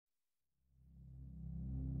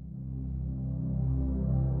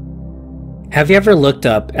Have you ever looked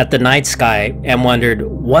up at the night sky and wondered,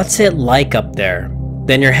 what's it like up there?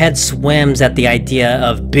 Then your head swims at the idea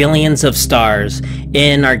of billions of stars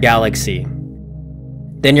in our galaxy.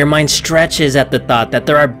 Then your mind stretches at the thought that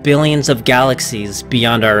there are billions of galaxies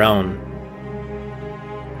beyond our own.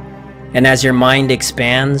 And as your mind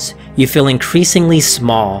expands, you feel increasingly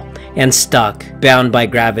small and stuck, bound by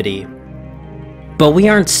gravity. But we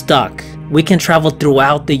aren't stuck. We can travel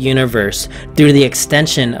throughout the universe through the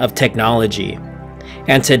extension of technology.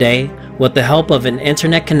 And today, with the help of an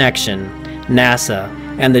internet connection, NASA,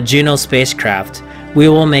 and the Juno Spacecraft, we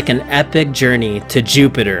will make an epic journey to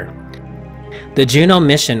Jupiter. The Juno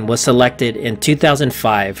mission was selected in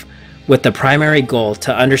 2005 with the primary goal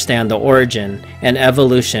to understand the origin and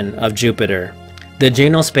evolution of Jupiter. The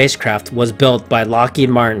Juno spacecraft was built by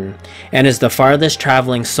Lockheed Martin and is the farthest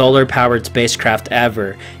traveling solar-powered spacecraft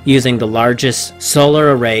ever, using the largest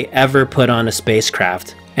solar array ever put on a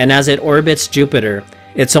spacecraft. And as it orbits Jupiter,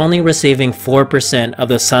 it's only receiving 4% of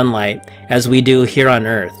the sunlight as we do here on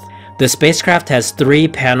Earth. The spacecraft has 3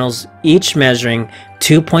 panels, each measuring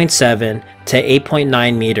 2.7 to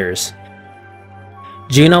 8.9 meters.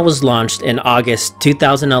 Juno was launched in August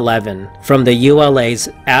 2011 from the ULA's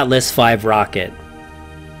Atlas V rocket.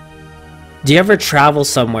 Do you ever travel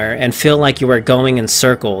somewhere and feel like you are going in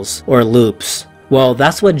circles or loops? Well,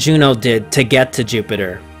 that's what Juno did to get to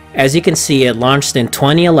Jupiter. As you can see, it launched in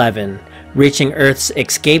 2011, reaching Earth's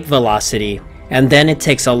escape velocity, and then it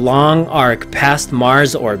takes a long arc past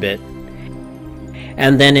Mars' orbit.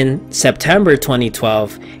 And then in September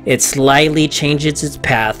 2012, it slightly changes its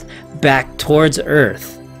path back towards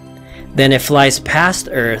Earth. Then it flies past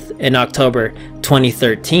Earth in October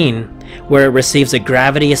 2013, where it receives a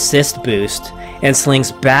gravity assist boost and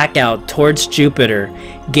slings back out towards Jupiter,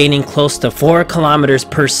 gaining close to 4 kilometers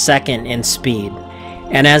per second in speed.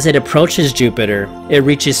 And as it approaches Jupiter, it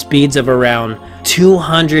reaches speeds of around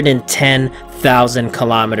 210,000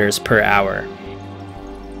 kilometers per hour.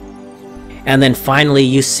 And then finally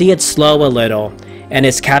you see it slow a little, and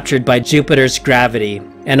is captured by Jupiter's gravity,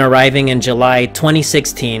 and arriving in July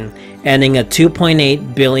 2016, ending a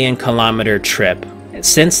 2.8 billion kilometer trip.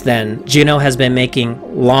 Since then, Juno has been making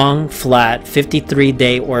long, flat,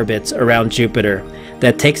 53-day orbits around Jupiter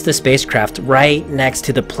that takes the spacecraft right next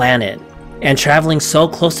to the planet. And traveling so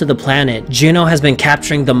close to the planet, Juno has been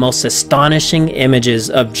capturing the most astonishing images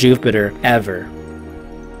of Jupiter ever.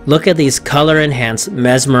 Look at these color-enhanced,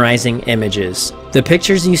 mesmerizing images. The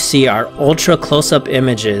pictures you see are ultra close-up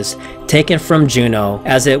images taken from Juno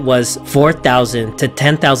as it was 4,000 to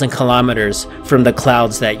 10,000 kilometers from the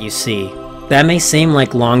clouds that you see. That may seem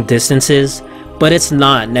like long distances, but it's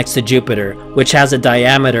not next to Jupiter, which has a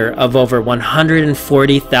diameter of over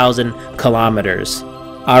 140,000 kilometers.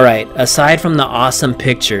 Alright, aside from the awesome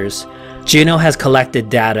pictures, Juno has collected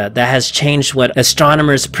data that has changed what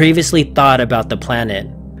astronomers previously thought about the planet.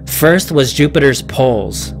 First was Jupiter's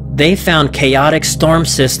poles. They found chaotic storm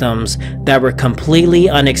systems that were completely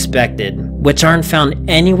unexpected, which aren't found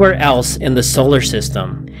anywhere else in the solar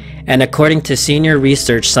system. And according to senior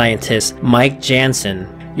research scientist Mike Jansen,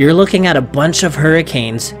 you're looking at a bunch of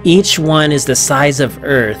hurricanes, each one is the size of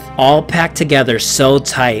Earth, all packed together so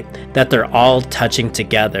tight that they're all touching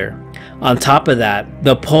together. On top of that,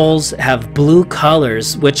 the poles have blue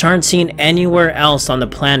colors which aren't seen anywhere else on the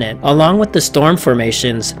planet. Along with the storm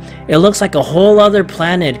formations, it looks like a whole other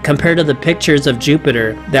planet compared to the pictures of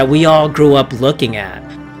Jupiter that we all grew up looking at.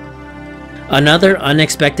 Another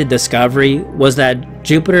unexpected discovery was that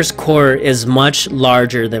Jupiter's core is much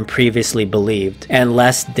larger than previously believed and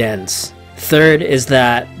less dense. Third is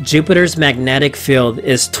that Jupiter's magnetic field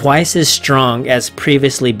is twice as strong as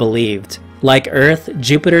previously believed. Like Earth,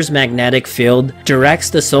 Jupiter's magnetic field directs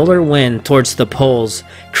the solar wind towards the poles,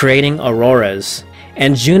 creating auroras.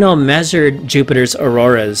 And Juno measured Jupiter's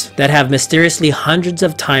auroras that have mysteriously hundreds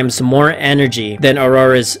of times more energy than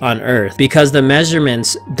auroras on Earth because the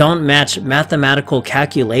measurements don't match mathematical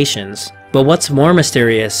calculations. But what's more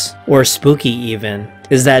mysterious, or spooky even,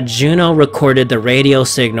 is that Juno recorded the radio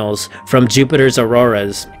signals from Jupiter's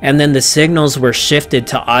auroras, and then the signals were shifted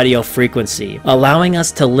to audio frequency, allowing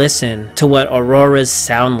us to listen to what auroras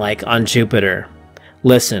sound like on Jupiter.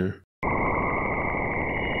 Listen.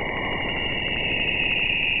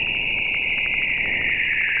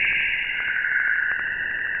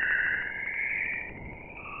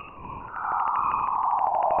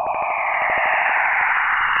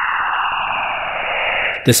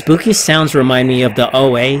 The spooky sounds remind me of the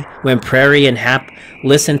OA when Prairie and Hap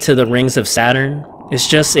listened to the rings of Saturn. It's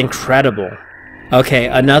just incredible. Okay,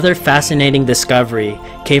 another fascinating discovery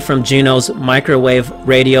came from Juno's microwave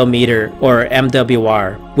radiometer, or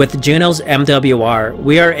MWR. With Juno's MWR,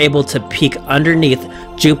 we are able to peek underneath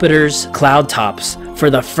Jupiter's cloud tops for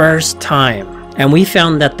the first time. And we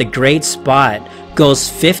found that the great spot goes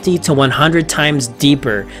 50 to 100 times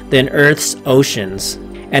deeper than Earth's oceans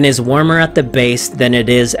and is warmer at the base than it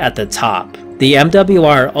is at the top. The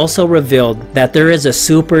MWR also revealed that there is a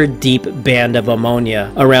super deep band of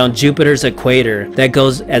ammonia around Jupiter's equator that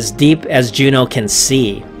goes as deep as Juno can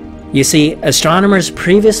see. You see, astronomers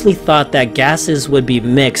previously thought that gases would be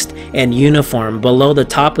mixed and uniform below the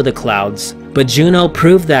top of the clouds, but Juno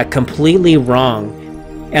proved that completely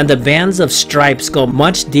wrong, and the bands of stripes go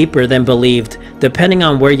much deeper than believed depending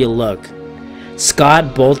on where you look.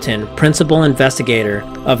 Scott Bolton, principal investigator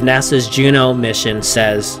of NASA's Juno mission,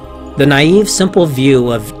 says, "The naive, simple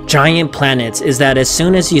view of giant planets is that as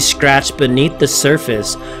soon as you scratch beneath the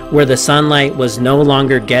surface where the sunlight was no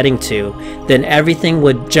longer getting to, then everything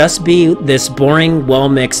would just be this boring,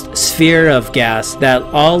 well-mixed sphere of gas that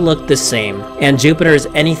all look the same, and Jupiter is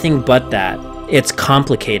anything but that. It's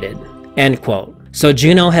complicated." End quote. So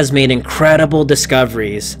Juno has made incredible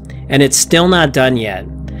discoveries, and it's still not done yet.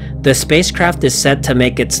 The spacecraft is set to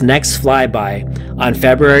make its next flyby on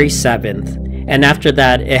February 7th, and after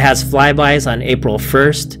that it has flybys on April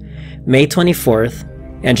 1st, May 24th,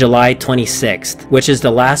 and July 26th, which is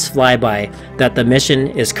the last flyby that the mission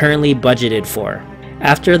is currently budgeted for.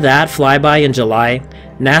 After that flyby in July,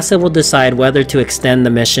 NASA will decide whether to extend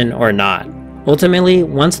the mission or not. Ultimately,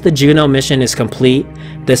 once the Juno mission is complete,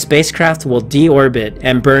 the spacecraft will deorbit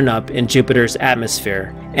and burn up in Jupiter's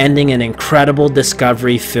atmosphere, ending an incredible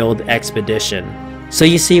discovery-filled expedition. So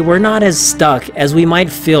you see, we're not as stuck as we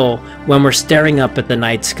might feel when we're staring up at the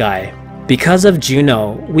night sky. Because of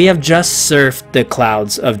Juno, we have just surfed the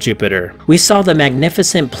clouds of Jupiter. We saw the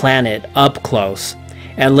magnificent planet up close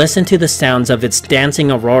and listened to the sounds of its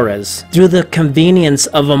dancing auroras through the convenience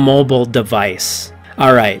of a mobile device.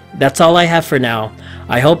 Alright, that's all I have for now.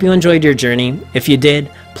 I hope you enjoyed your journey. If you did,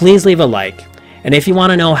 please leave a like. And if you want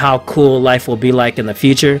to know how cool life will be like in the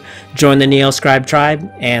future, join the NeoScribe tribe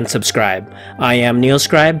and subscribe. I am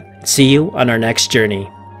NeoScribe. See you on our next journey.